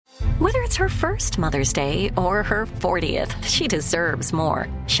Whether it's her first Mother's Day or her 40th, she deserves more.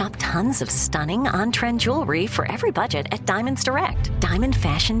 Shop tons of stunning on-trend jewelry for every budget at Diamonds Direct. Diamond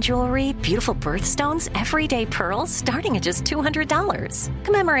fashion jewelry, beautiful birthstones, everyday pearls starting at just $200.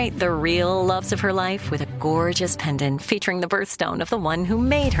 Commemorate the real loves of her life with a gorgeous pendant featuring the birthstone of the one who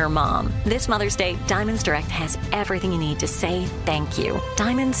made her mom. This Mother's Day, Diamonds Direct has everything you need to say thank you.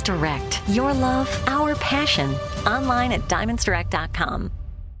 Diamonds Direct. Your love, our passion. Online at diamondsdirect.com.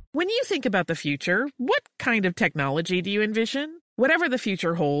 When you think about the future, what kind of technology do you envision? Whatever the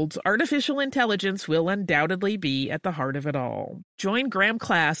future holds, artificial intelligence will undoubtedly be at the heart of it all. Join Graham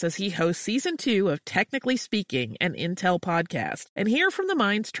Class as he hosts Season 2 of Technically Speaking, an Intel podcast, and hear from the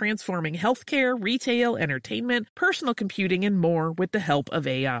minds transforming healthcare, retail, entertainment, personal computing, and more with the help of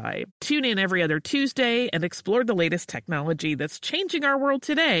AI. Tune in every other Tuesday and explore the latest technology that's changing our world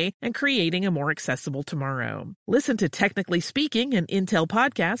today and creating a more accessible tomorrow. Listen to Technically Speaking, an Intel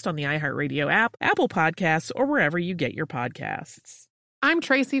podcast on the iHeartRadio app, Apple Podcasts, or wherever you get your podcasts. I'm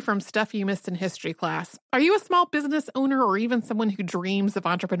Tracy from Stuff You Missed in History Class. Are you a small business owner or even someone who dreams of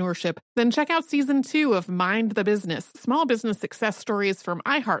entrepreneurship? Then check out Season 2 of Mind the Business, small business success stories from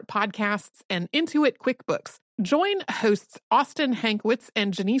iHeart Podcasts and Intuit QuickBooks. Join hosts Austin Hankwitz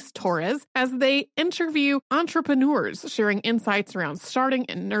and Janice Torres as they interview entrepreneurs sharing insights around starting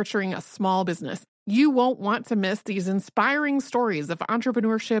and nurturing a small business. You won't want to miss these inspiring stories of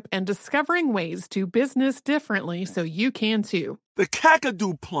entrepreneurship and discovering ways to business differently so you can too. The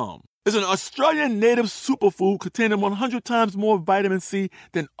Kakadu plum is an Australian native superfood containing 100 times more vitamin C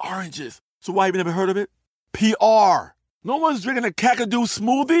than oranges. So why have you never heard of it? PR. No one's drinking a Kakadu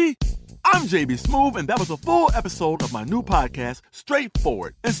smoothie? I'm JB Smoove, and that was a full episode of my new podcast,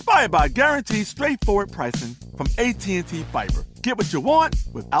 Straightforward, inspired by guaranteed straightforward pricing from AT&T Fiber. Get what you want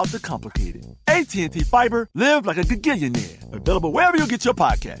without the complicated. AT&T Fiber, live like a gigillionaire. Available wherever you get your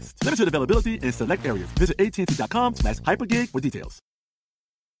podcasts. Limited availability in select areas. Visit AT&T.com/hypergig for details.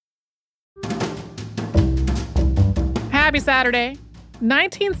 Happy Saturday.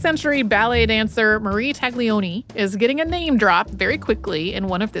 19th century ballet dancer Marie Taglioni is getting a name drop very quickly in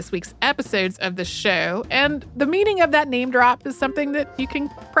one of this week's episodes of the show. And the meaning of that name drop is something that you can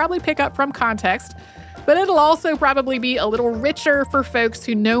probably pick up from context. But it'll also probably be a little richer for folks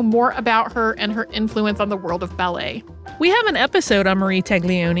who know more about her and her influence on the world of ballet. We have an episode on Marie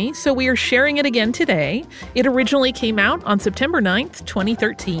Taglioni, so we are sharing it again today. It originally came out on September 9th,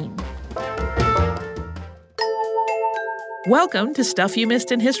 2013. Welcome to Stuff You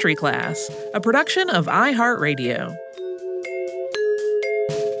Missed in History Class, a production of iHeartRadio.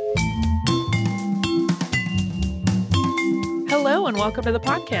 Hello and welcome to the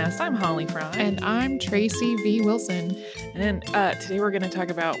podcast. I'm Holly Fry. And I'm Tracy V. Wilson. And today we're going to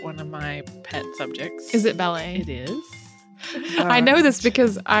talk about one of my pet subjects. Is it ballet? It is. I know this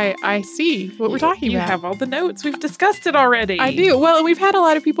because I see what we're talking about. You have all the notes. We've discussed it already. I do. Well, we've had a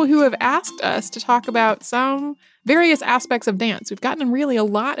lot of people who have asked us to talk about some various aspects of dance. We've gotten really a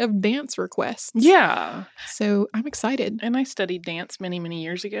lot of dance requests. Yeah. So I'm excited. And I studied dance many, many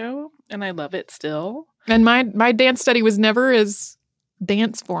years ago, and I love it still. And my dance study was never as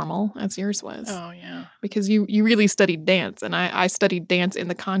dance formal as yours was. Oh, yeah. Because you really studied dance, and I studied dance in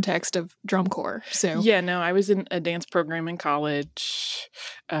the context of drum corps. So yeah, no, I was in a dance program in college,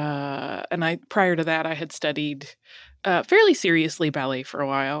 and prior to that, I had studied fairly seriously ballet for a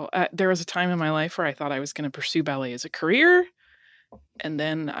while. There was a time in my life where I thought I was going to pursue ballet as a career, and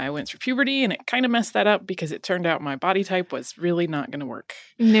then I went through puberty, and it kind of messed that up because it turned out my body type was really not going to work.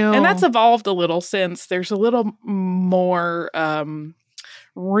 No. And that's evolved a little since. There's a little more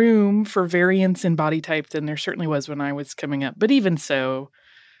room for variance in body type than there certainly was when I was coming up. But even so,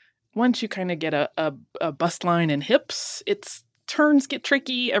 once you kind of get a bust line and hips, turns get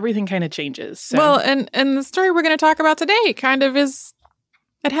tricky. Everything kind of changes. So. Well, and the story we're going to talk about today kind of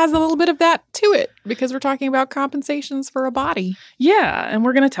it has a little bit of that to it because we're talking about compensations for a body. Yeah, and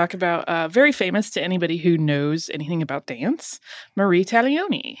we're going to talk about very famous to anybody who knows anything about dance, Marie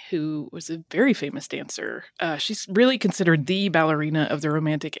Taglioni, who was a very famous dancer. She's really considered the ballerina of the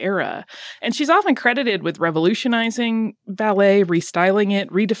Romantic era, and she's often credited with revolutionizing ballet, restyling it,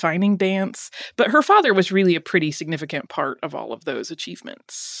 redefining dance, but her father was really a pretty significant part of all of those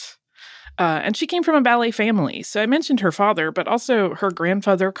achievements. And she came from a ballet family. So I mentioned her father, but also her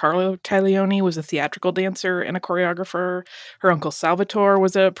grandfather, Carlo Taglioni, was a theatrical dancer and a choreographer. Her uncle Salvatore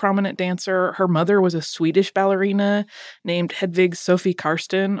was a prominent dancer. Her mother was a Swedish ballerina named Hedvig Sophie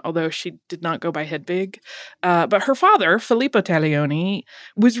Karsten, although she did not go by Hedvig. But her father, Filippo Taglioni,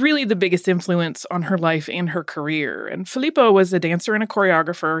 was really the biggest influence on her life and her career. And Filippo was a dancer and a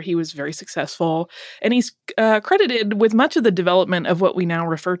choreographer. He was very successful, and he's credited with much of the development of what we now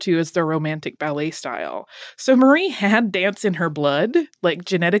refer to as the romantic ballet style. So Marie had dance in her blood, like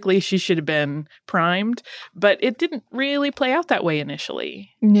genetically she should have been primed, but it didn't really play out that way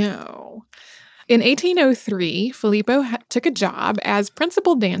initially. No. In 1803, Filippo took a job as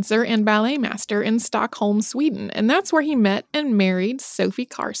principal dancer and ballet master in Stockholm, Sweden, and that's where he met and married Sophie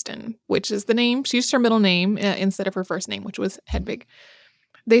Karsten, which is the name, she used her middle name instead of her first name, which was Hedvig.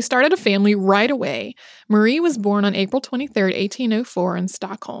 They started a family right away. Marie was born on April 23rd, 1804 in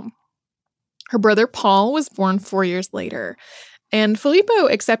Stockholm. Her brother Paul was born 4 years later, and Filippo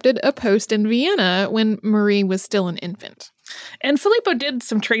accepted a post in Vienna when Marie was still an infant. And Filippo did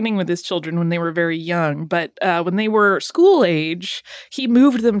some training with his children when they were very young, but when they were school age, he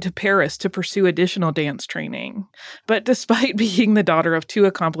moved them to Paris to pursue additional dance training. But despite being the daughter of two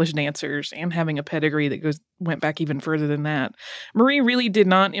accomplished dancers and having a pedigree that went back even further than that, Marie really did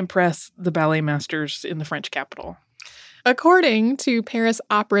not impress the ballet masters in the French capital. According to Paris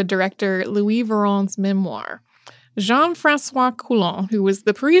opera director Louis Varron's memoir, Jean-François Coulon, who was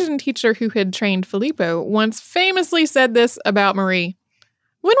the Parisian teacher who had trained Filippo, once famously said this about Marie: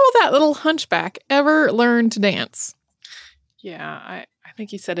 "When will that little hunchback ever learn to dance?" Yeah, I think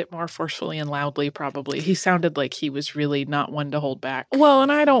he said it more forcefully and loudly, probably. He sounded like he was really not one to hold back. Well,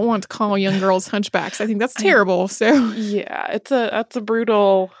 and I don't want to call young girls hunchbacks. I think that's terrible, so... Yeah, that's a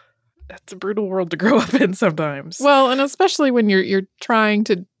brutal world to grow up in sometimes. Well, and especially when you're trying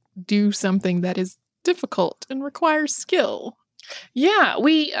to do something that is difficult and requires skill. Yeah,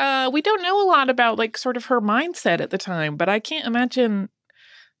 we don't know a lot about like sort of her mindset at the time, but I can't imagine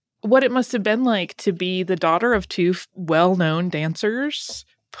what it must have been like to be the daughter of two well-known dancers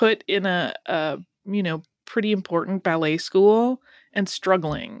put in a pretty important ballet school and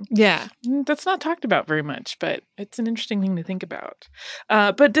struggling. Yeah. That's not talked about very much, but it's an interesting thing to think about.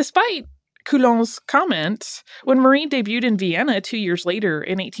 But despite Coulon's comment, when Marie debuted in Vienna 2 years later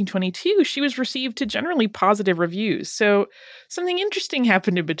in 1822, she was received to generally positive reviews. So something interesting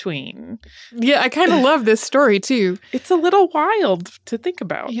happened in between. Yeah, I kind of love this story too. It's a little wild to think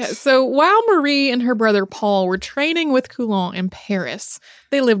about. Yeah, so while Marie and her brother Paul were training with Coulon in Paris,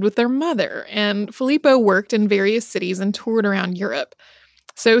 they lived with their mother, and Filippo worked in various cities and toured around Europe.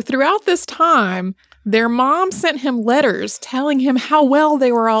 So throughout this time, their mom sent him letters telling him how well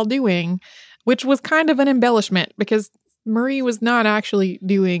they were all doing, which was kind of an embellishment because Marie was not actually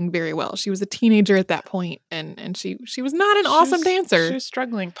doing very well. She was a teenager at that point, and she was not an awesome dancer. She was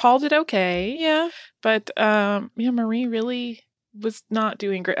struggling. Paul did okay. Yeah. But Marie really was not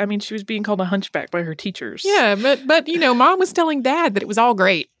doing great. I mean, she was being called a hunchback by her teachers. Yeah, but mom was telling dad that it was all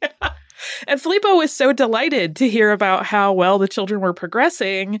great. And Filippo was so delighted to hear about how well the children were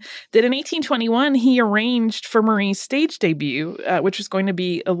progressing that in 1821, he arranged for Marie's stage debut, which was going to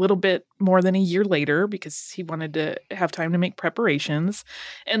be a little bit more than a year later because he wanted to have time to make preparations.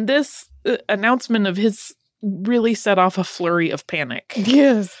 And this announcement of his really set off a flurry of panic.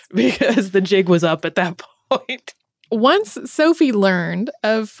 Yes. Because the jig was up at that point. Once Sophie learned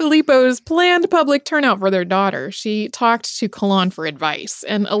of Filippo's planned public turnout for their daughter, she talked to Coulon for advice,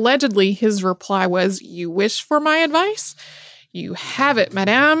 and allegedly his reply was, "You wish for my advice? You have it,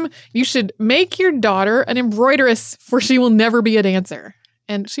 madame. You should make your daughter an embroideress, for she will never be a dancer."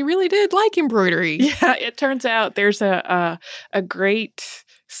 And she really did like embroidery. Yeah, it turns out there's a great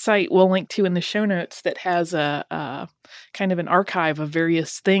site we'll link to in the show notes that has a kind of an archive of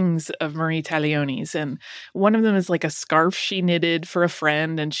various things of Marie Taglioni's. And one of them is like a scarf she knitted for a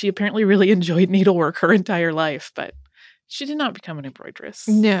friend. And she apparently really enjoyed needlework her entire life, but she did not become an embroideress.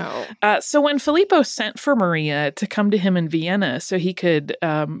 No. So when Filippo sent for Maria to come to him in Vienna so he could,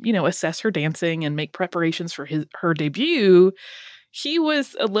 assess her dancing and make preparations for her debut, he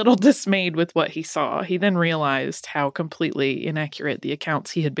was a little dismayed with what he saw. He then realized how completely inaccurate the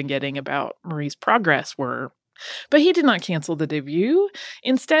accounts he had been getting about Marie's progress were. But he did not cancel the debut.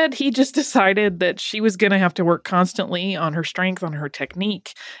 Instead, he just decided that she was going to have to work constantly on her strength, on her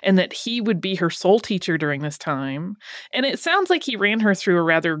technique, and that he would be her sole teacher during this time. And it sounds like he ran her through a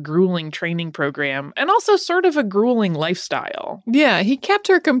rather grueling training program and also sort of a grueling lifestyle. Yeah, he kept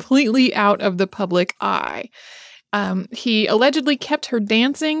her completely out of the public eye. He allegedly kept her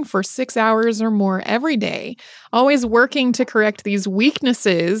dancing for 6 hours or more every day, always working to correct these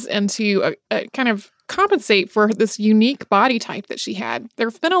weaknesses and to kind of compensate for this unique body type that she had. There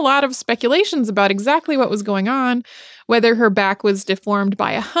have been a lot of speculations about exactly what was going on, whether her back was deformed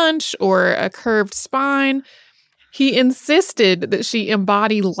by a hunch or a curved spine. He insisted that she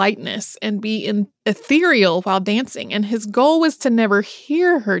embody lightness and be ethereal while dancing, and his goal was to never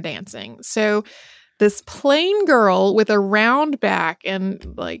hear her dancing. So this plain girl with a round back and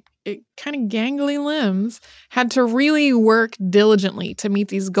kind of gangly limbs had to really work diligently to meet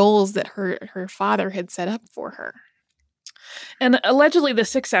these goals that her father had set up for her. And allegedly, the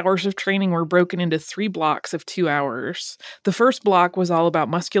 6 hours of training were broken into 3 blocks of 2 hours. The first block was all about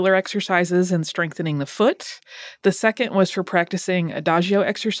muscular exercises and strengthening the foot. The second was for practicing adagio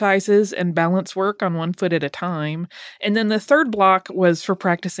exercises and balance work on one foot at a time. And then the third block was for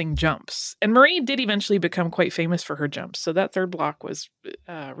practicing jumps. And Marie did eventually become quite famous for her jumps. So that third block was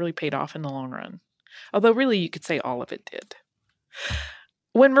really paid off in the long run. Although really, you could say all of it did.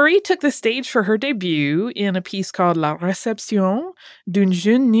 When Marie took the stage for her debut in a piece called La Réception d'une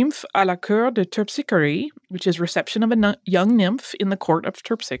jeune nymphe à la cour de Terpsichore, which is Reception of a Young Nymph in the Court of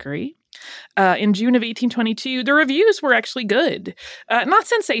Terpsichore, in June of 1822, the reviews were actually good. Not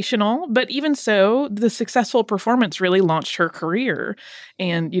sensational, but even so, the successful performance really launched her career.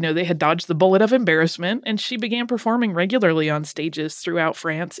 And, they had dodged the bullet of embarrassment, and she began performing regularly on stages throughout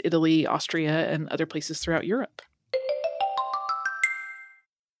France, Italy, Austria, and other places throughout Europe.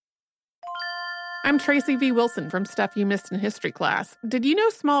 I'm Tracy V. Wilson from Stuff You Missed in History Class. Did you know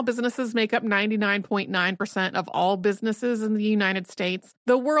small businesses make up 99.9% of all businesses in the United States?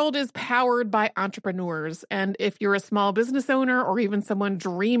 The world is powered by entrepreneurs, and if you're a small business owner or even someone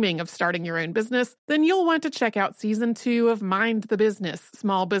dreaming of starting your own business, then you'll want to check out Season 2 of Mind the Business,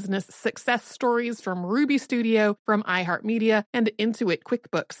 Small Business Success Stories from Ruby Studio, from iHeartMedia, and Intuit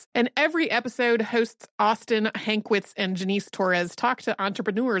QuickBooks. And every episode, hosts Austin Hankwitz and Janice Torres talk to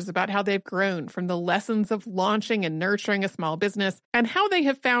entrepreneurs about how they've grown from the lessons of launching and nurturing a small business and how they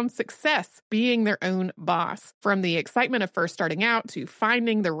have found success being their own boss. From the excitement of first starting out to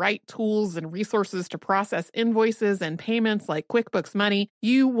finding the right tools and resources to process invoices and payments like QuickBooks Money,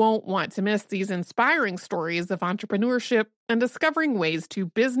 you won't want to miss these inspiring stories of entrepreneurship and discovering ways to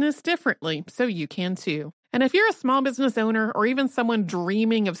business differently so you can too. And if you're a small business owner or even someone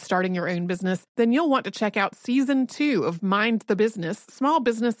dreaming of starting your own business, then you'll want to check out Season 2 of Mind the Business, Small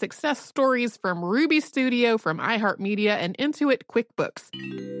Business Success Stories from Ruby Studio, from iHeartMedia, and Intuit QuickBooks.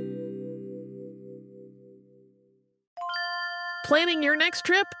 Planning your next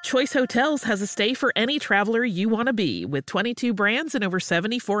trip? Choice Hotels has a stay for any traveler you want to be, with 22 brands and over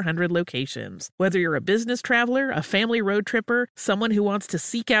 7,400 locations. Whether you're a business traveler, a family road tripper, someone who wants to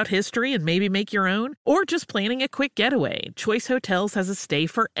seek out history and maybe make your own, or just planning a quick getaway, Choice Hotels has a stay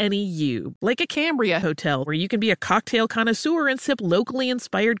for any you. Like a Cambria Hotel, where you can be a cocktail connoisseur and sip locally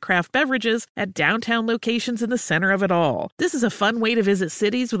inspired craft beverages at downtown locations in the center of it all. This is a fun way to visit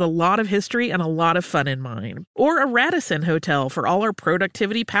cities with a lot of history and a lot of fun in mind. Or a Radisson Hotel for all our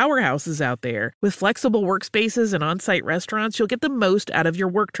productivity powerhouses out there. With flexible workspaces and on-site restaurants, you'll get the most out of your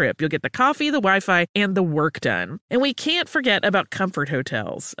work trip. You'll get the coffee, the Wi-Fi, and the work done. And we can't forget about Comfort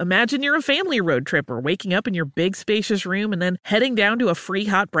Hotels. Imagine you're a family road tripper, waking up in your big spacious room and then heading down to a free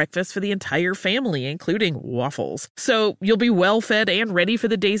hot breakfast for the entire family, including waffles. So you'll be well fed and ready for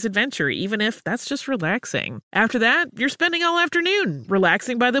the day's adventure, even if that's just relaxing. After that, you're spending all afternoon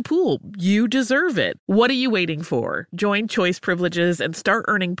relaxing by the pool. You deserve it. What are you waiting for? Join Choice Privileges and start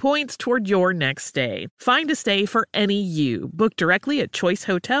earning points toward your next stay. Find a stay for any you. Book directly at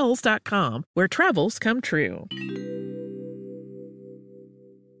choicehotels.com, where travels come true.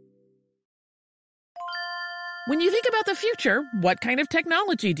 When you think about the future, what kind of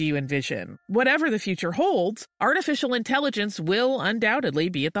technology do you envision? Whatever the future holds, artificial intelligence will undoubtedly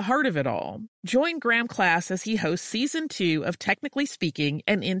be at the heart of it all. Join Graham Class as he hosts Season 2 of Technically Speaking,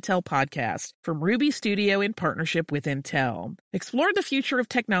 an Intel podcast from Ruby Studio in partnership with Intel. Explore the future of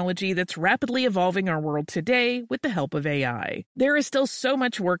technology that's rapidly evolving our world today with the help of AI. There is still so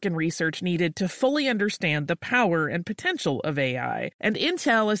much work and research needed to fully understand the power and potential of AI, and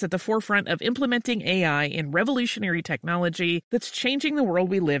Intel is at the forefront of implementing AI in revolutionary technology that's changing the world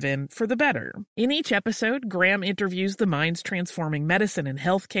we live in for the better. In each episode, Graham interviews the minds transforming medicine and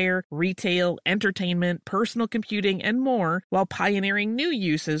healthcare, retail, entertainment, personal computing, and more, while pioneering new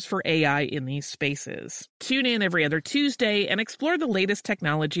uses for AI in these spaces. Tune in every other Tuesday and explore the latest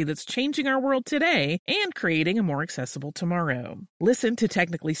technology that's changing our world today and creating a more accessible tomorrow. Listen to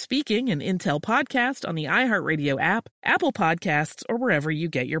Technically Speaking, an Intel podcast on the iHeartRadio app, Apple Podcasts, or wherever you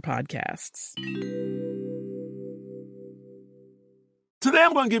get your podcasts. today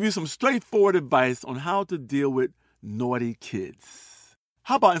I'm going to give you some straightforward advice on how to deal with naughty kids.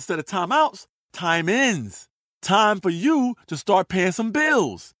 How about instead of timeouts, time-ins? Time for you to start paying some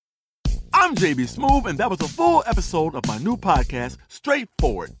bills. I'm JB Smoove, and that was a full episode of my new podcast,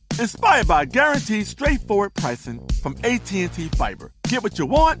 Straightforward, inspired by guaranteed straightforward pricing from AT&T Fiber. Get what you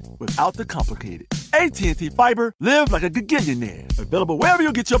want without the complicated. AT&T Fiber, live like a gigillionaire. Available wherever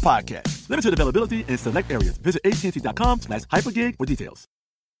you get your podcast. Limited availability in select areas. Visit AT&T.com/hypergig for details.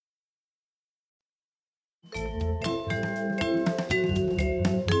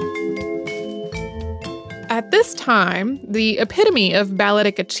 At this time, the epitome of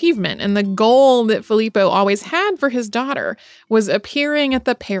balletic achievement and the goal that Filippo always had for his daughter was appearing at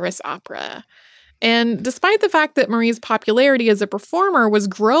the Paris Opera. And despite the fact that Marie's popularity as a performer was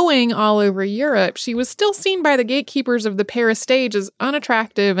growing all over Europe, she was still seen by the gatekeepers of the Paris stage as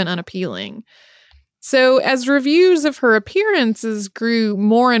unattractive and unappealing. So as reviews of her appearances grew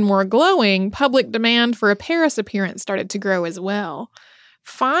more and more glowing, public demand for a Paris appearance started to grow as well.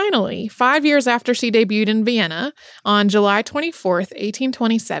 Finally, 5 years after she debuted in Vienna, on July 24th,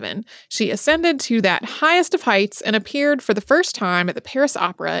 1827, she ascended to that highest of heights and appeared for the first time at the Paris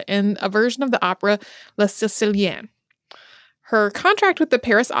Opera in a version of the opera La Sicilienne. Her contract with the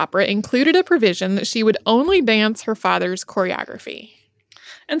Paris Opera included a provision that she would only dance her father's choreography.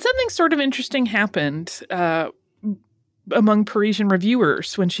 And something sort of interesting happened among Parisian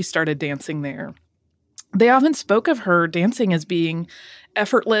reviewers when she started dancing there. They often spoke of her dancing as being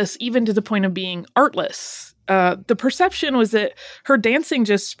effortless, even to the point of being artless. The perception was that her dancing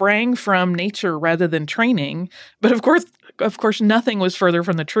just sprang from nature rather than training. But of course, nothing was further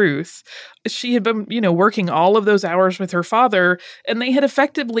from the truth. She had been, working all of those hours with her father, and they had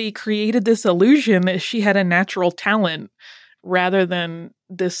effectively created this illusion that she had a natural talent rather than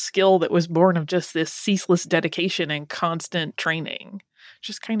this skill that was born of just this ceaseless dedication and constant training.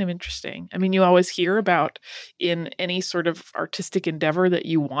 Just kind of interesting. I mean, you always hear about in any sort of artistic endeavor that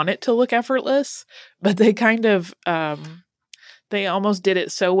you want it to look effortless, but they kind of, they almost did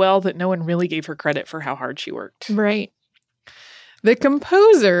it so well that no one really gave her credit for how hard she worked. Right. The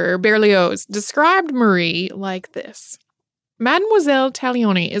composer, Berlioz, described Marie like this. Mademoiselle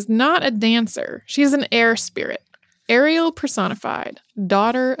Taglioni is not a dancer. She is an air spirit, Ariel personified,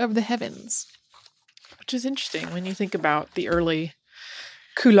 daughter of the heavens. Which is interesting when you think about the early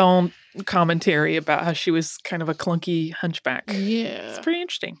Coulon commentary about how she was kind of a clunky hunchback. Yeah. It's pretty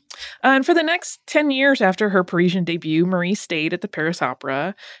interesting. And for the next 10 years after her Parisian debut, Marie stayed at the Paris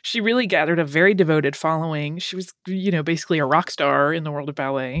Opera. She really gathered a very devoted following. She was, basically a rock star in the world of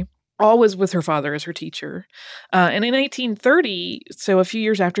ballet. Always with her father as her teacher. And in 1830, so a few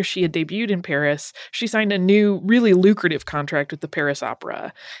years after she had debuted in Paris, she signed a new, really lucrative contract with the Paris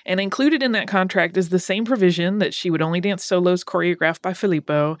Opera. And included in that contract is the same provision that she would only dance solos choreographed by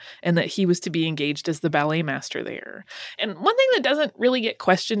Filippo, and that he was to be engaged as the ballet master there. And one thing that doesn't really get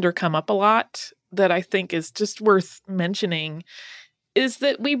questioned or come up a lot that I think is just worth mentioning is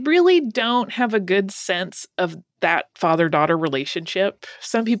that we really don't have a good sense of that father-daughter relationship.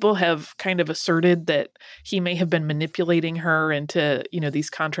 Some people have kind of asserted that he may have been manipulating her into, these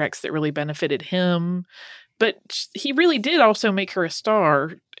contracts that really benefited him. But he really did also make her a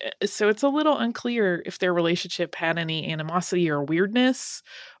star. So it's a little unclear if their relationship had any animosity or weirdness,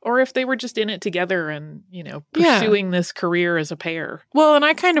 or if they were just in it together and, pursuing this career as a pair. Well, and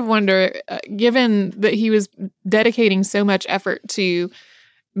I kind of wonder, given that he was dedicating so much effort to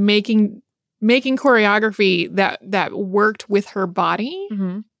making choreography that worked with her body,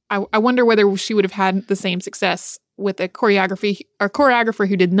 Mm-hmm. I wonder whether she would have had the same success with a choreographer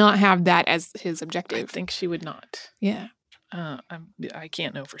who did not have that as his objective. I think she would not. Yeah. I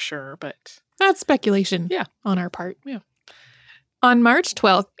can't know for sure, but That's speculation on our part. Yeah. On March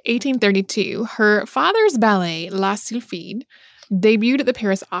 12th, 1832, her father's ballet, La Sylphide, debuted at the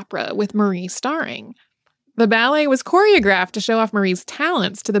Paris Opera with Marie starring. The ballet was choreographed to show off Marie's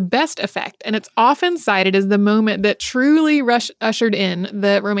talents to the best effect, and it's often cited as the moment that truly ushered in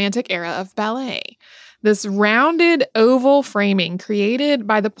the Romantic era of ballet. This rounded oval framing created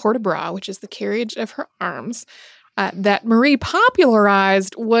by the port-de-bras, which is the carriage of her arms, that Marie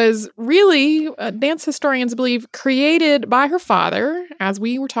popularized was really, dance historians believe, created by her father, as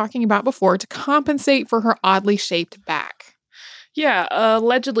we were talking about before, to compensate for her oddly shaped back. Yeah,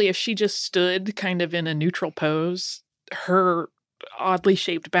 allegedly, if she just stood kind of in a neutral pose, her oddly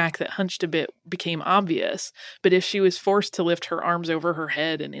shaped back that hunched a bit became obvious. But if she was forced to lift her arms over her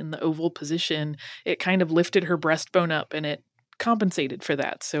head and in the oval position, it kind of lifted her breastbone up and it compensated for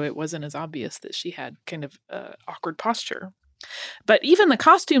that. So it wasn't as obvious that she had kind of awkward posture. But even the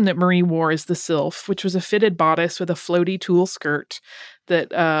costume that Marie wore as the sylph, which was a fitted bodice with a floaty tulle skirt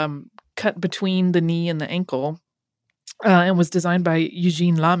that cut between the knee and the ankle, and was designed by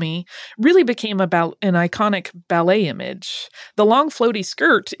Eugene Lamy, really became an iconic ballet image. The long floaty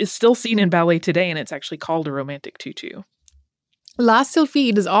skirt is still seen in ballet today, and it's actually called a romantic tutu. La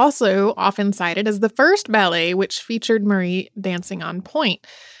Sylphide is also often cited as the first ballet which featured Marie dancing on point.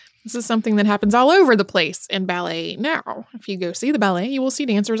 This is something that happens all over the place in ballet now. If you go see the ballet, you will see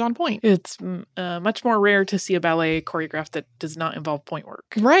dancers on point. It's much more rare to see a ballet choreographed that does not involve point work.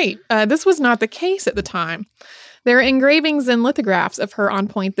 Right. This was not the case at the time. There are engravings and lithographs of her on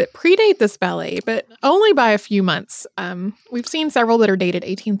point that predate this ballet, but only by a few months. We've seen several that are dated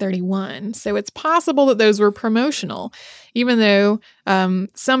 1831, so it's possible that those were promotional, even though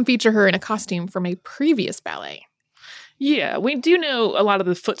some feature her in a costume from a previous ballet. Yeah, we do know a lot of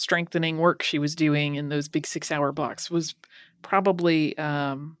the foot strengthening work she was doing in those big 6-hour blocks was probably,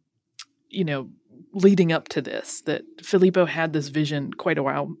 leading up to this, that Filippo had this vision quite a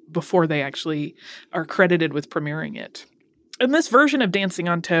while before they actually are credited with premiering it. And this version of Dancing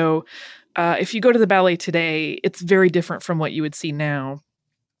on Tow, if you go to the ballet today, it's very different from what you would see now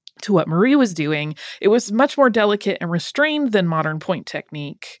to what Marie was doing. It was much more delicate and restrained than modern point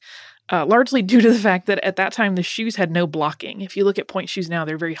technique. Largely due to the fact that at that time, the shoes had no blocking. If you look at point shoes now,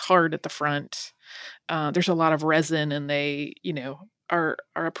 they're very hard at the front. There's a lot of resin and they, are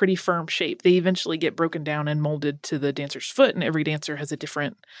a pretty firm shape. They eventually get broken down and molded to the dancer's foot, and every dancer has a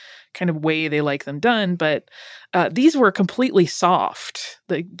different kind of way they like them done. But these were completely soft,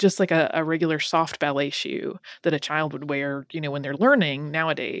 just like a regular soft ballet shoe that a child would wear, when they're learning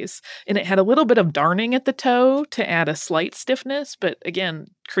nowadays. And it had a little bit of darning at the toe to add a slight stiffness, but again,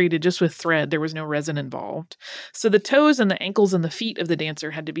 created just with thread. There was no resin involved. So the toes and the ankles and the feet of the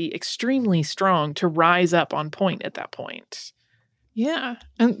dancer had to be extremely strong to rise up on point at that point. Yeah,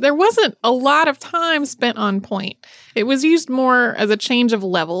 and there wasn't a lot of time spent on point. It was used more as a change of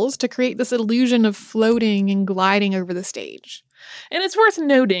levels to create this illusion of floating and gliding over the stage. And it's worth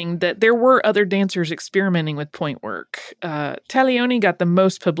noting that there were other dancers experimenting with point work. Taglioni got the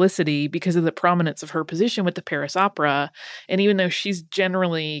most publicity because of the prominence of her position with the Paris Opera. And even though she's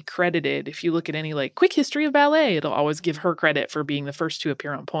generally credited, if you look at any quick history of ballet, it'll always give her credit for being the first to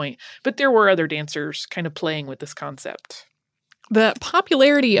appear on point. But there were other dancers kind of playing with this concept. The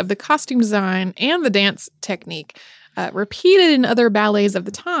popularity of the costume design and the dance technique, repeated in other ballets of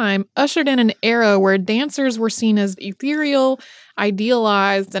the time, ushered in an era where dancers were seen as ethereal,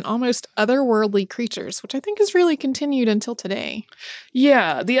 idealized, and almost otherworldly creatures, which I think has really continued until today.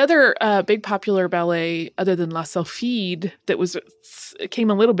 Yeah, the other big popular ballet, other than La Sylphide, that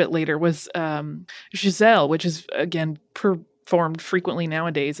came a little bit later, was Giselle, which is, again, performed frequently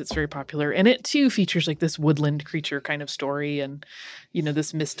nowadays. It's very popular. And it too features this woodland creature kind of story and,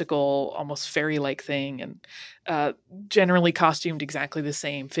 this mystical, almost fairy-like thing. And generally costumed exactly the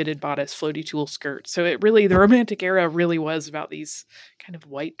same, fitted bodice, floaty tulle skirt. So the Romantic era really was about these kind of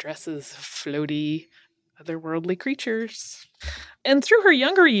white dresses, floaty, otherworldly creatures. And through her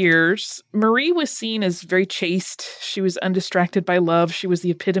younger years, Marie was seen as very chaste. She was undistracted by love. She was the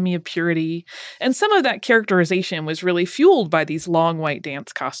epitome of purity. And some of that characterization was really fueled by these long white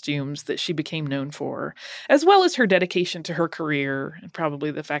dance costumes that she became known for, as well as her dedication to her career, and probably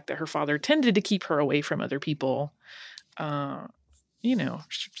the fact that her father tended to keep her away from other people.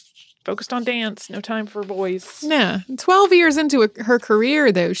 Focused on dance, no time for boys. Yeah. 12 years into her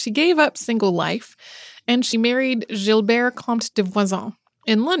career, though, she gave up single life, and she married Gilbert Comte de Voisin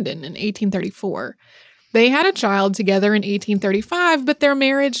in London in 1834. They had a child together in 1835, but their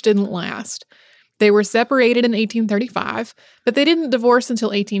marriage didn't last. They were separated in 1835, but they didn't divorce until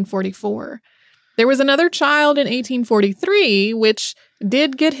 1844. There was another child in 1843, which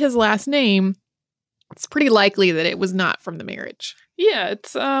did get his last name. It's pretty likely that it was not from the marriage. Yeah,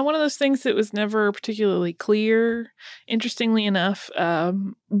 it's one of those things that was never particularly clear. Interestingly enough,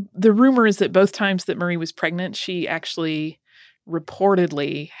 the rumor is that both times that Marie was pregnant, she actually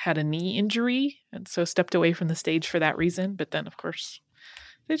reportedly had a knee injury and so stepped away from the stage for that reason. But then, of course,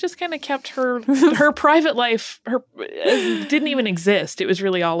 they just kind of kept her private life. Didn't even exist. It was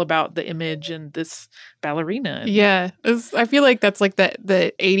really all about the image and this ballerina. Yeah, I feel like that's like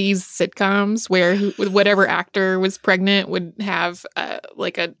the 80s sitcoms where whatever actor was pregnant would have a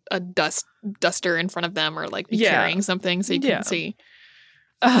duster in front of them or be carrying something so you couldn't see.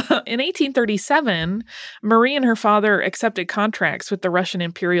 In 1837, Marie and her father accepted contracts with the Russian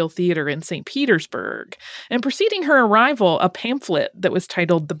Imperial Theater in St. Petersburg. And preceding her arrival, a pamphlet that was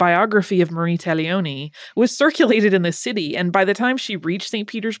titled The Biography of Marie Taglioni was circulated in the city. And by the time she reached St.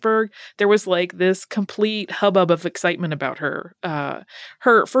 Petersburg, there was like this complete hubbub of excitement about her.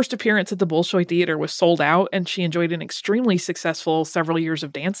 Her first appearance at the Bolshoi Theater was sold out, and she enjoyed an extremely successful several years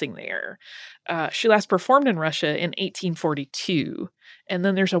of dancing there. She last performed in Russia in 1842. And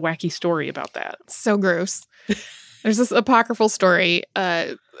then there's a wacky story about that. So gross. There's this apocryphal story.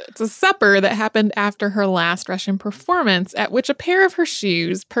 It's a supper that happened after her last Russian performance, at which a pair of her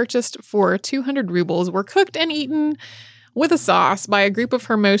shoes, purchased for 200 rubles, were cooked and eaten with a sauce by a group of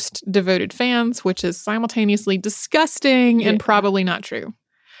her most devoted fans, which is simultaneously disgusting and probably not true.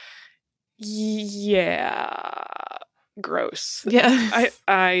 Yeah. Gross. Yeah.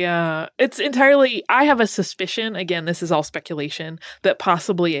 It's entirely, I have a suspicion, again, this is all speculation, that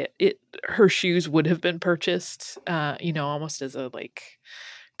possibly her shoes would have been purchased, almost as a like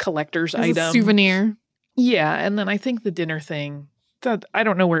collector's item. A souvenir. Yeah. And then I think the dinner thing, that I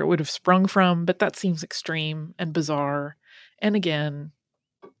don't know where it would have sprung from, but that seems extreme and bizarre. And again,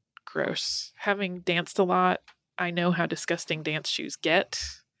 gross. Having danced a lot, I know how disgusting dance shoes get.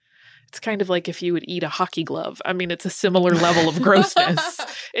 It's kind of like if you would eat a hockey glove. I mean, it's a similar level of grossness.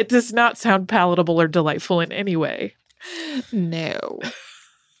 It does not sound palatable or delightful in any way. No.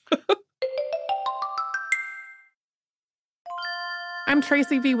 I'm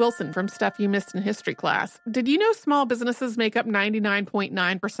Tracy V. Wilson from Stuff You Missed in History Class. Did you know small businesses make up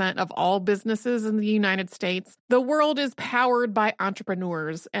 99.9% of all businesses in the United States? The world is powered by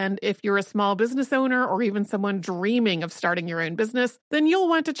entrepreneurs, and if you're a small business owner or even someone dreaming of starting your own business, then you'll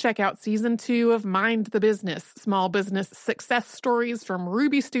want to check out Season 2 of Mind the Business, Small Business Success Stories from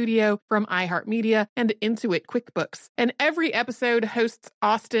Ruby Studio, from iHeartMedia, and Intuit QuickBooks. And every episode, hosts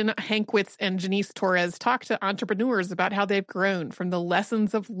Austin Hankwitz and Janice Torres talk to entrepreneurs about how they've grown from the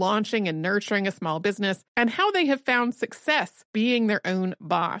lessons of launching and nurturing a small business and how they have found success being their own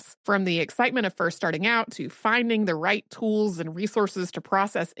boss. From the excitement of first starting out to finding the right tools and resources to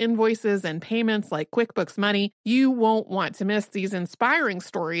process invoices and payments like QuickBooks Money, you won't want to miss these inspiring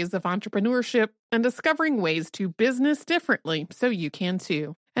stories of entrepreneurship and discovering ways to business differently so you can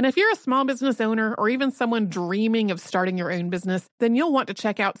too. And if you're a small business owner or even someone dreaming of starting your own business, then you'll want to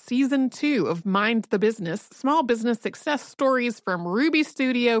check out Season 2 of Mind the Business, Small Business Success Stories from Ruby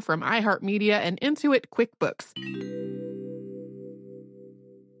Studio, from iHeartMedia, and Intuit QuickBooks.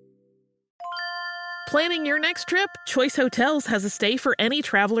 Planning your next trip? Choice Hotels has a stay for any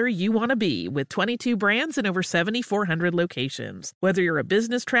traveler you want to be, with 22 brands and over 7,400 locations. Whether you're a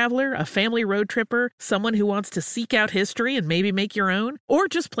business traveler, a family road tripper, someone who wants to seek out history and maybe make your own, or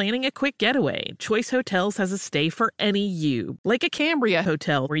just planning a quick getaway, Choice Hotels has a stay for any you. Like a Cambria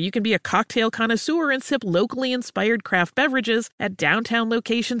Hotel, where you can be a cocktail connoisseur and sip locally inspired craft beverages at downtown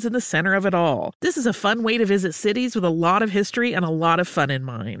locations in the center of it all. This is a fun way to visit cities with a lot of history and a lot of fun in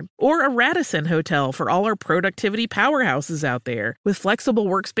mind. Or a Radisson Hotel for all our productivity powerhouses out there. With flexible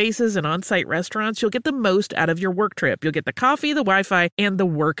workspaces and on-site restaurants, you'll get the most out of your work trip. You'll get the coffee, the Wi-Fi, and the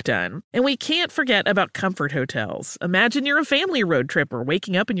work done. And we can't forget about Comfort Hotels. Imagine you're a family road tripper,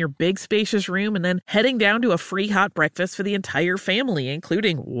 waking up in your big spacious room and then heading down to a free hot breakfast for the entire family,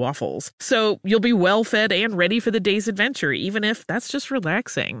 including waffles. So you'll be well fed and ready for the day's adventure, even if that's just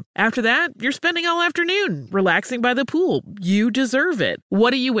relaxing. After that, you're spending all afternoon relaxing by the pool. You deserve it.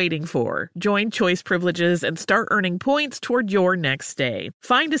 What are you waiting for? Join Choice Privileges and start earning points toward your next stay.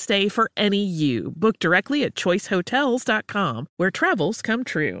 Find a stay for any you. Book directly at choicehotels.com, where travels come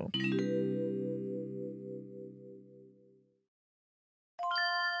true.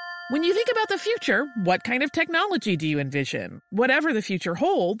 When you think about the future, what kind of technology do you envision? Whatever the future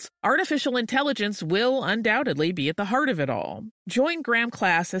holds, artificial intelligence will undoubtedly be at the heart of it all. Join Graham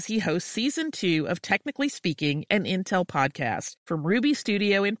Class as he hosts Season 2 of Technically Speaking, an Intel podcast from Ruby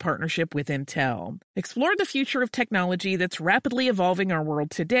Studio in partnership with Intel. Explore the future of technology that's rapidly evolving our world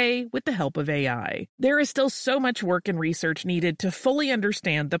today with the help of AI. There is still so much work and research needed to fully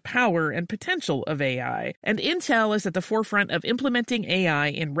understand the power and potential of AI, and Intel is at the forefront of implementing AI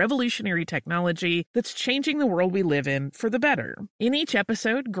in revolutionary technology that's changing the world we live in for the better. In each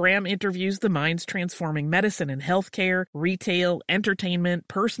episode, Graham interviews the minds transforming medicine and healthcare, retail, entertainment,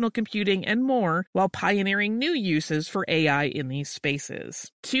 personal computing, and more, while pioneering new uses for AI in these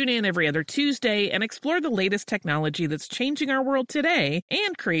spaces. Tune in every other Tuesday and explore the latest technology that's changing our world today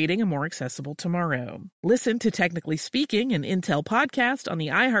and creating a more accessible tomorrow. Listen to Technically Speaking, an Intel podcast on the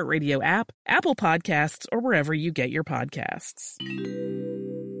iHeartRadio app, Apple Podcasts, or wherever you get your podcasts.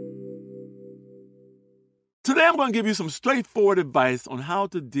 Today I'm going to give you some straightforward advice on how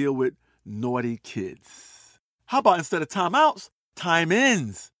to deal with naughty kids. How about instead of timeouts,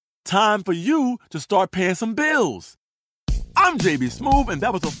 time-ins? Time for you to start paying some bills. I'm JB Smoove, and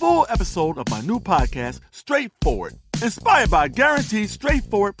that was a full episode of my new podcast, Straightforward, inspired by guaranteed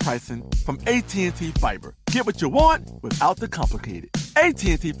straightforward pricing from AT&T Fiber. Get what you want without the complicated.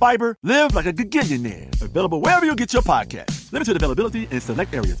 AT&T Fiber, live like a gigillionaire. Available wherever you get your podcasts. Limited availability in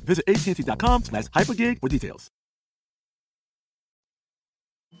select areas. Visit AT&T.com/hypergig for details.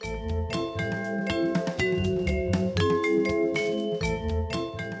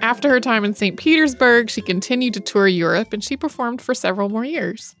 After her time in St. Petersburg, she continued to tour Europe, and she performed for several more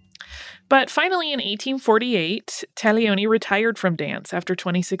years. But finally, in 1848, Taglioni retired from dance after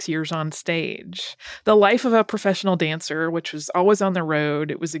 26 years on stage. The life of a professional dancer, which was always on the road,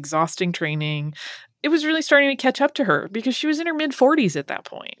 it was exhausting training. It was really starting to catch up to her because she was in her mid-40s at that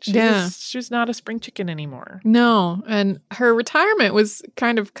point. She was not a spring chicken anymore. No, and her retirement was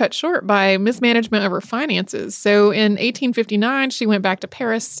kind of cut short by mismanagement of her finances. So in 1859, she went back to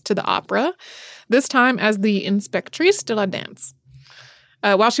Paris to the opera, this time as the Inspectrice de la Danse.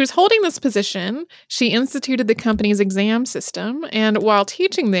 While she was holding this position, she instituted the company's exam system, and while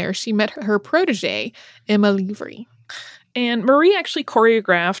teaching there, she met her protege, Emma Livry. And Marie actually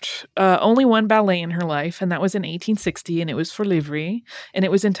choreographed only one ballet in her life, and that was in 1860, and it was for Livry, and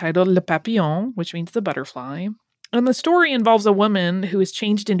it was entitled Le Papillon, which means the butterfly. And the story involves a woman who is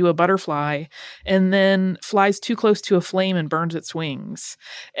changed into a butterfly and then flies too close to a flame and burns its wings.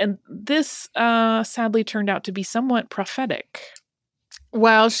 And this sadly turned out to be somewhat prophetic.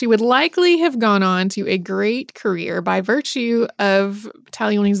 While she would likely have gone on to a great career by virtue of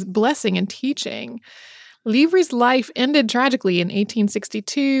Taglioni's blessing and teaching, Livry's life ended tragically in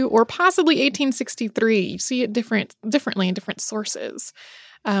 1862 or possibly 1863. You see it differently in different sources.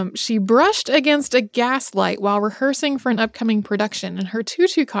 She brushed against a gas light while rehearsing for an upcoming production, and her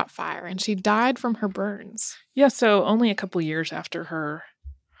tutu caught fire, and she died from her burns. Yeah, so only a couple years after her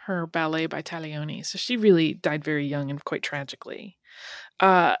ballet by Taglioni. So she really died very young and quite tragically.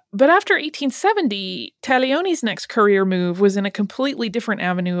 But after 1870, Taglioni's next career move was in a completely different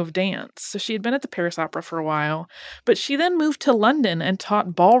avenue of dance. So she had been at the Paris Opera for a while, but she then moved to London and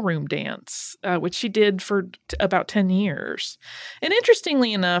taught ballroom dance, which she did for about 10 years. And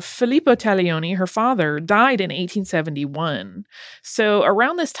interestingly enough, Filippo Taglioni, her father, died in 1871. So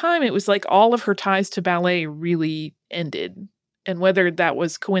around this time, it was like all of her ties to ballet really ended. And whether that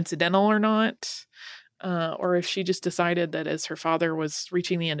was coincidental or not, or if she just decided that as her father was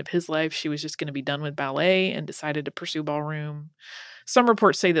reaching the end of his life, she was just going to be done with ballet and decided to pursue ballroom. Some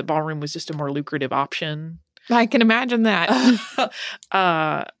reports say that ballroom was just a more lucrative option. I can imagine that.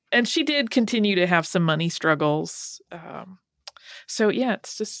 And she did continue to have some money struggles. So yeah,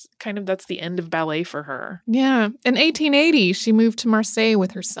 it's just kind of, that's the end of ballet for her. Yeah. In 1880, she moved to Marseille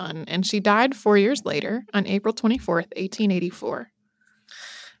with her son, and she died 4 years later on April 24th, 1884.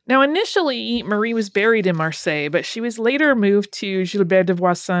 Now, initially, Marie was buried in Marseille, but she was later moved to Gilbert de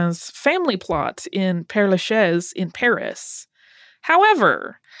Voisin's family plot in Père-Lachaise in Paris.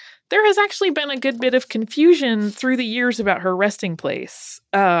 However, there has actually been a good bit of confusion through the years about her resting place.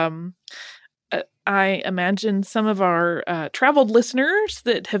 I imagine some of our traveled listeners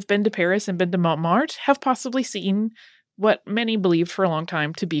that have been to Paris and been to Montmartre have possibly seen what many believed for a long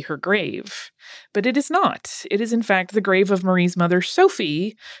time to be her grave. But it is not. It is, in fact, the grave of Marie's mother,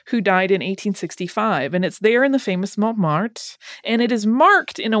 Sophie, who died in 1865. And it's there in the famous Montmartre. And it is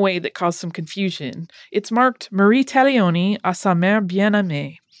marked in a way that caused some confusion. It's marked Marie Taglioni à sa mère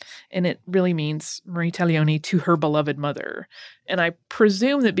bien-aimée. And it really means Marie Taglioni to her beloved mother. And I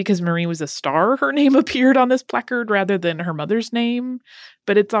presume that because Marie was a star, her name appeared on this placard rather than her mother's name.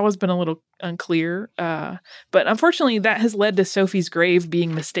 But it's always been a little unclear. But unfortunately, that has led to Sophie's grave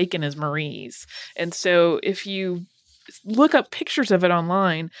being mistaken as Marie's. And so if you look up pictures of it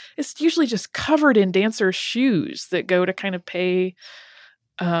online, it's usually just covered in dancers' shoes that go to kind of pay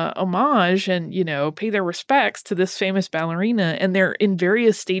homage and, pay their respects to this famous ballerina. And they're in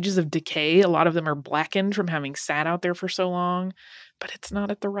various stages of decay. A lot of them are blackened from having sat out there for so long, but it's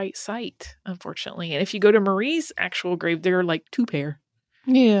not at the right site, unfortunately. And if you go to Marie's actual grave, there are like 2 pair.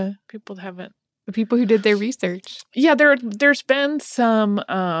 Yeah. People haven't. The people who did their research. Yeah, there's been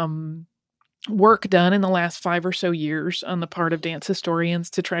some work done in the last 5 or so years on the part of dance historians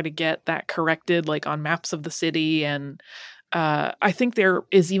to try to get that corrected, like on maps of the city. And I think there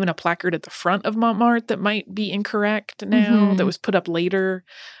is even a placard at the front of Montmartre that might be incorrect now, that was put up later.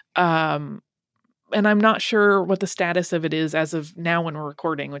 And I'm not sure what the status of it is as of now when we're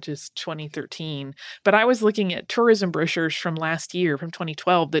recording, which is 2013. But I was looking at tourism brochures from last year, from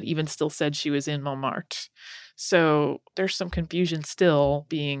 2012, that even still said she was in Montmartre. So there's some confusion still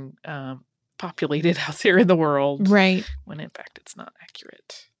being populated out there in the world. Right. When in fact it's not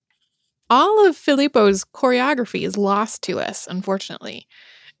accurate. All of Filippo's choreography is lost to us, unfortunately.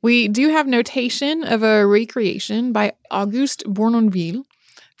 We do have notation of a recreation by Auguste Bournonville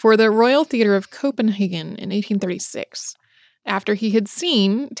for the Royal Theatre of Copenhagen in 1836, after he had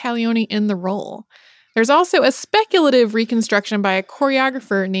seen Taglioni in the role. There's also a speculative reconstruction by a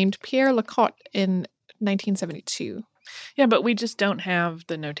choreographer named Pierre Lecoq in 1972. Yeah, but we just don't have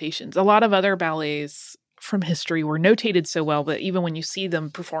the notations. A lot of other ballets from history were notated so well that even when you see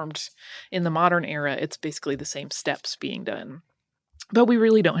them performed in the modern era, it's basically the same steps being done. But we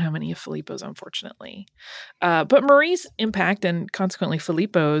really don't have any of Filippo's, unfortunately. But Marie's impact, and consequently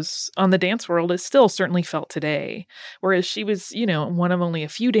Filippo's, on the dance world is still certainly felt today. Whereas she was, one of only a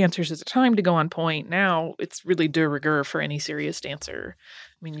few dancers at the time to go on point. Now it's really de rigueur for any serious dancer.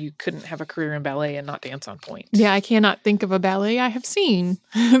 I mean, you couldn't have a career in ballet and not dance on point. Yeah, I cannot think of a ballet I have seen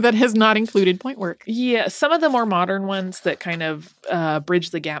that has not included point work. Yeah, some of the more modern ones that kind of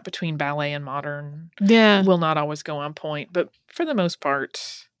bridge the gap between ballet and modern will not always go on point. But for the most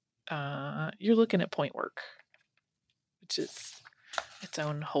part, you're looking at point work, which is its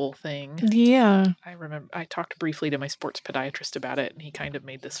own whole thing. Yeah. I remember I talked briefly to my sports podiatrist about it, and he kind of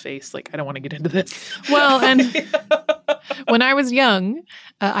made this face like, I don't want to get into this. Well, and when I was young,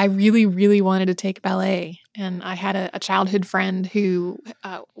 I really, really wanted to take ballet. And I had a childhood friend who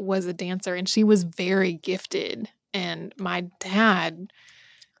was a dancer, and she was very gifted. And my dad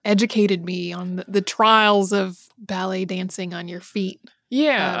educated me on the trials of ballet dancing on your feet.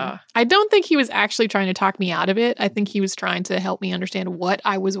 Yeah. I don't think he was actually trying to talk me out of it. I think he was trying to help me understand what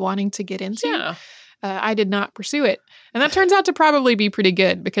I was wanting to get into. Yeah. I did not pursue it. And that turns out to probably be pretty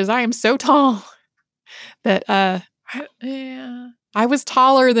good because I am so tall that I was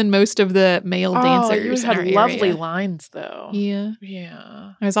taller than most of the male dancers. You had lovely lines, though. Yeah.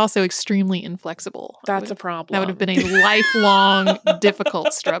 Yeah. I was also extremely inflexible. That's a problem. That would have been a lifelong,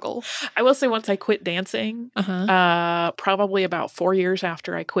 difficult struggle. I will say once I quit dancing, probably about 4 years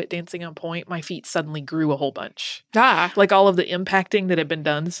after I quit dancing on point, my feet suddenly grew a whole bunch. Like all of the impacting that had been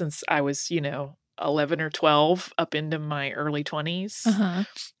done since I was, 11 or 12 up into my early 20s.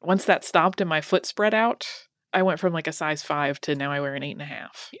 Once that stopped and my foot spread out, I went from like a size 5 to now I wear an 8.5.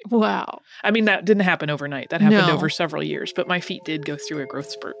 Wow. I mean, that didn't happen overnight. That happened over several years, but my feet did go through a growth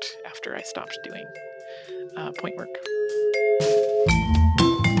spurt after I stopped doing point work.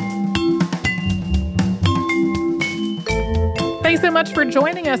 Thanks so much for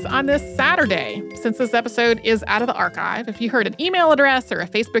joining us on this Saturday. Since this episode is out of the archive, if you heard an email address or a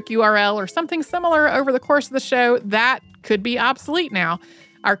Facebook URL or something similar over the course of the show, that could be obsolete now.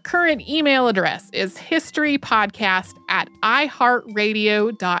 Our current email address is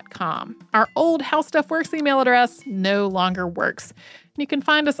historypodcast@iheartradio.com. Our old How Stuff Works email address no longer works. You can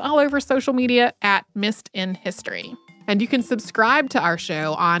find us all over social media at Missed in History. And you can subscribe to our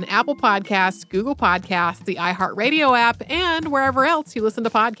show on Apple Podcasts, Google Podcasts, the iHeartRadio app, and wherever else you listen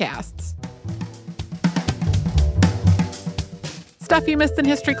to podcasts. Stuff You Missed in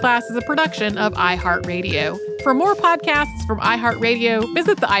History Class is a production of iHeartRadio. For more podcasts from iHeartRadio,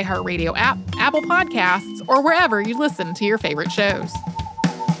 visit the iHeartRadio app, Apple Podcasts, or wherever you listen to your favorite shows.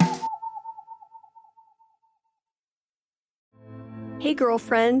 Hey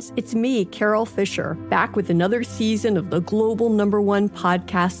girlfriends, it's me, Carol Fisher, back with another season of the global #1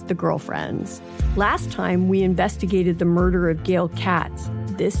 podcast, The Girlfriends. Last time, we investigated the murder of Gail Katz.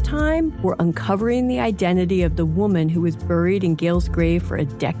 This time, we're uncovering the identity of the woman who was buried in Gail's grave for a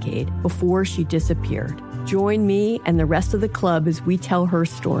decade before she disappeared. Join me and the rest of the club as we tell her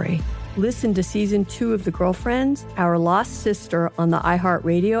story. Listen to Season 2 of The Girlfriends, Our Lost Sister on the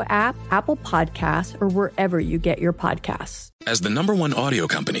iHeartRadio app, Apple Podcasts, or wherever you get your podcasts. As the #1 audio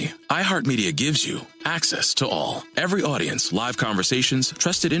company, iHeartMedia gives you access to all. Every audience, live conversations,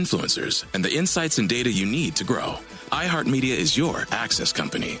 trusted influencers, and the insights and data you need to grow. iHeartMedia is your access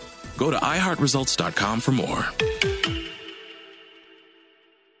company. Go to iHeartResults.com for more.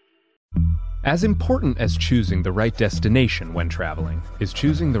 As important as choosing the right destination when traveling is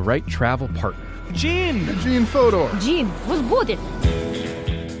choosing the right travel partner. Gene Fodor. Gene, was good.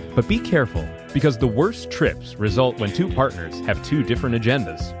 But be careful, because the worst trips result when two partners have two different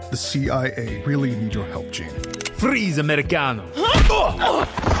agendas. The CIA really need your help, Gene. Freeze, Americano.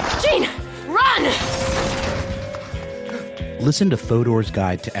 Gene, run! Listen to Fodor's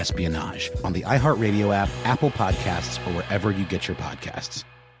Guide to Espionage on the iHeartRadio app, Apple Podcasts, or wherever you get your podcasts.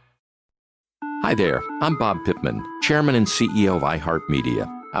 Hi there, I'm Bob Pittman, Chairman and CEO of iHeartMedia.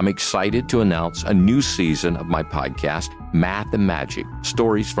 I'm excited to announce a new season of my podcast, Math and Magic,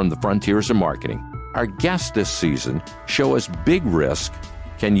 Stories from the Frontiers of Marketing. Our guests this season show us big risk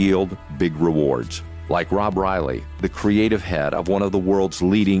can yield big rewards, like Rob Riley, the creative head of one of the world's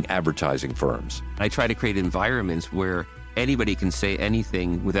leading advertising firms. I try to create environments where anybody can say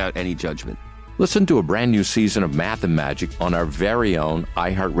anything without any judgment. Listen to a brand new season of Math and Magic on our very own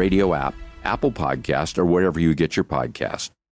iHeartRadio app, Apple Podcast, or wherever you get your podcast.